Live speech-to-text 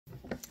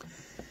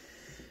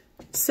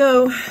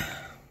So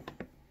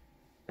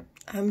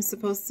I'm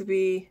supposed to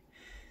be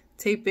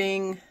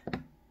taping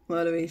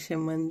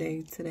Motivation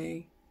Monday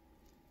today.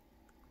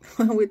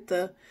 With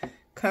the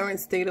current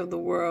state of the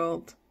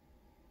world,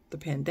 the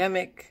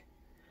pandemic,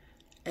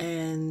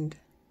 and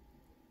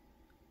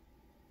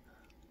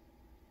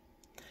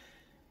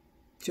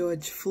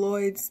George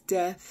Floyd's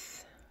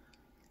death,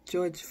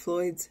 George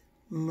Floyd's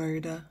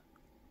murder,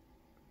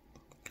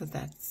 because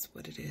that's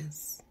what it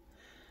is.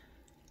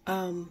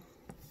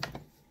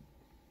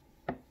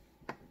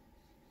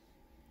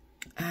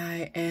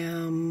 I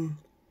am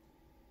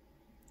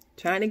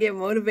trying to get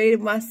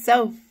motivated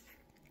myself,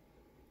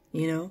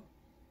 you know.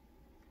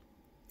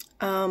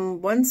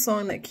 One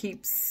song that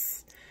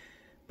keeps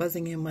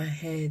buzzing in my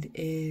head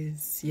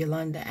is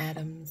Yolanda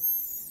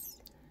Adams'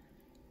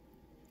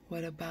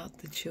 What About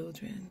the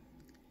Children?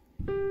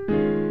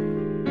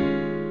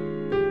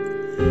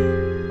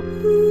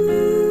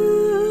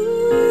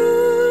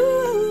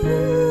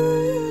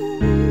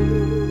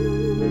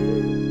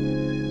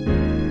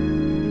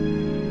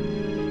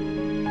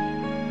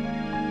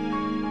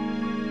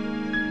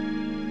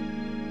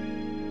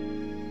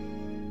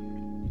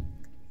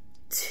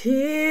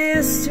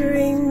 Tears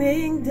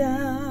streaming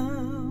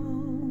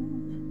down,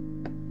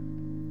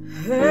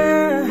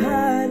 her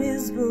heart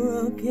is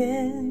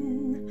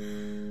broken,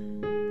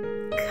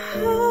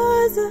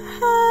 'cause her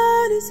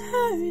heart is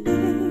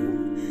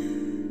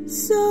hurting,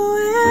 so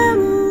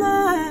am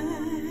I.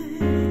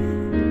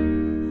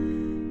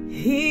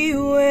 He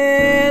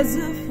wears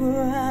a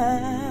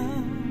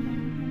frown,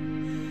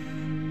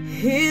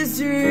 his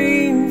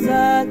dreams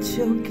are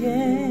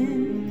choking,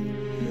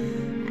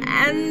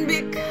 and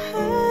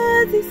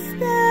because he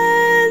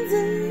stands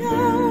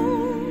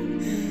alone,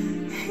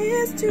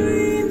 his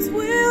dreams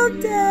will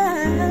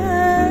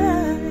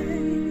die.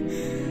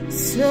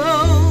 So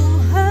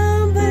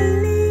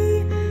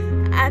humbly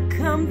I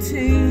come to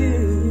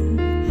you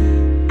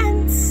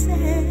and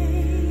say,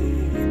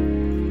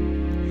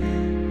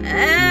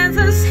 as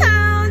a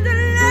sound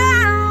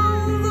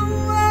along the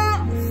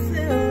walls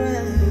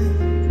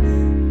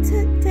around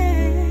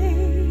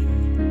today,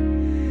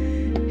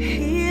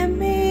 hear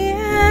me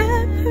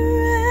and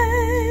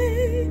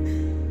pray.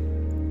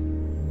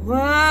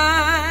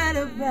 What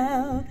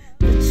about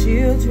the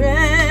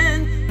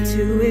children?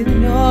 To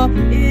ignore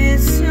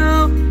is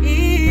so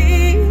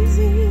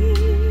easy.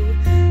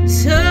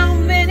 So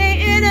many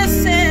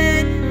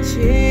innocent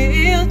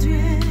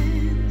children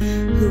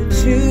who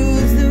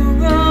choose the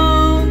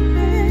wrong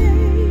way.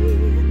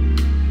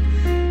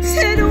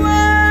 Said,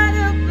 what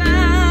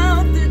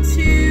about the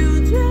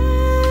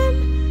children?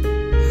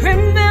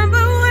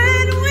 Remember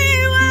when we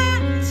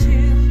were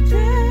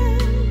children?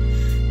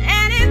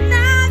 And if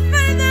not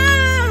for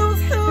those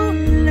who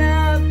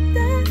loved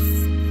us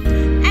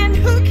and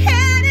who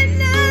cared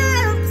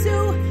enough to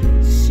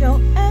show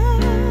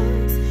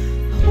us,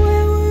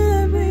 where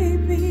would we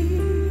be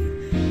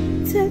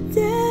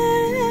today?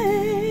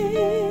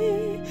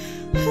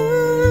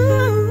 Ooh.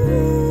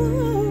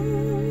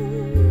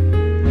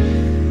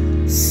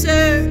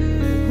 Sir,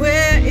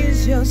 where is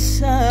your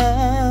son?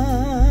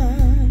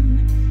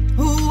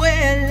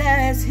 Where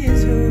lies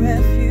his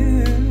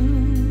refuge?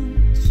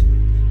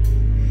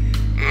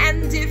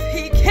 And if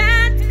he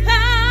can't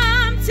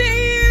come to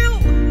you,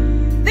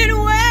 then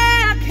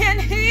where can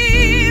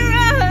he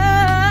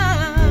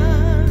run?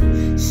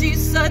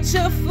 She's such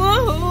a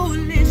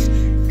foolish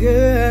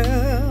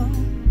girl,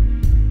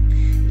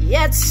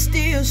 yet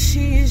still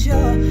she's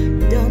your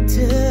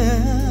daughter.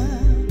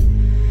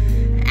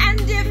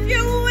 And if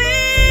you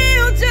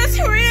will just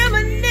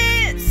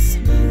reminisce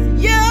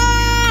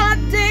your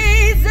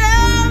days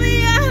of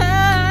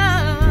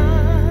young,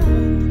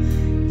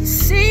 you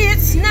see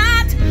it's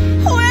not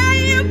where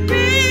you've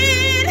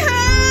been,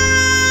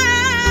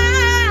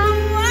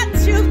 what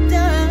you've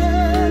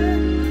done.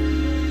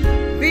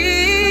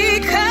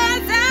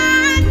 Because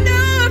I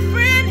know a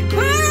friend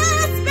who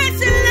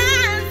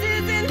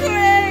specializes in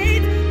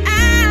great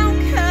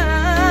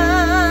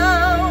outcomes.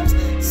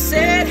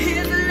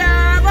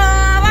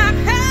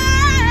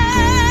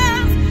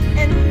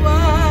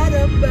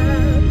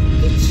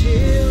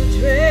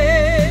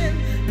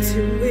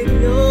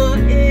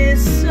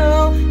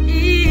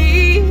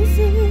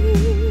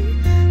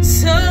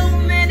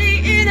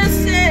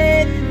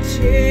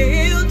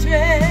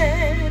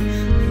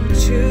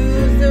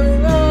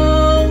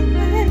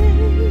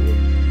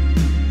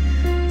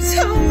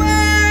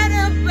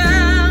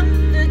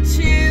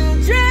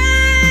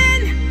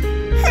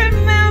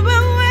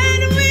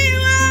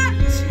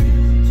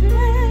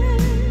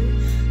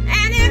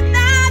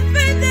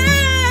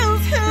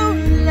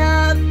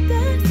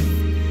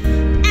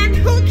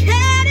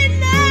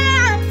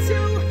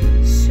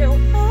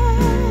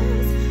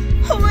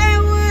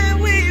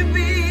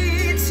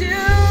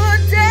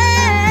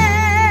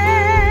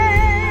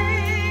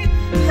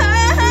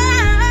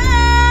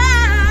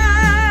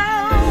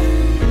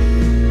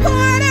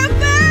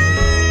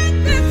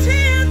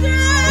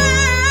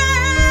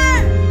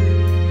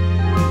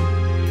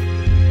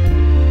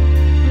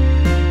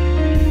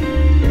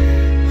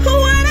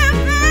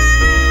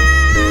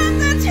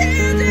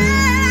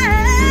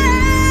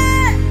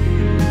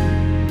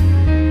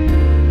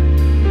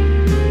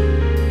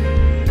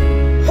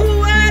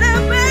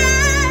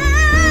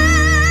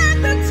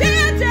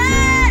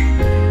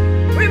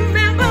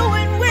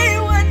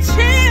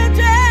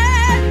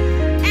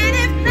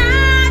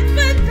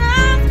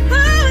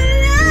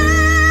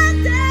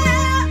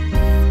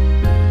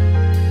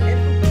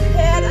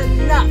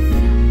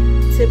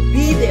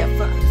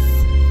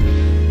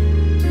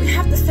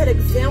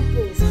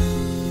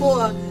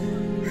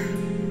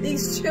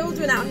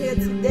 children out here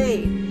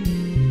today.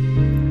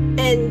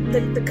 And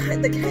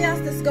the chaos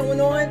that's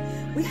going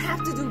on, we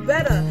have to do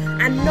better.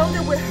 I know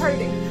that we're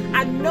hurting.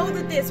 I know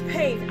that there's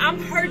pain. I'm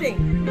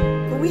hurting.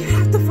 But we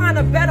have to find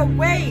a better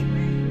way.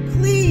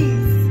 Please.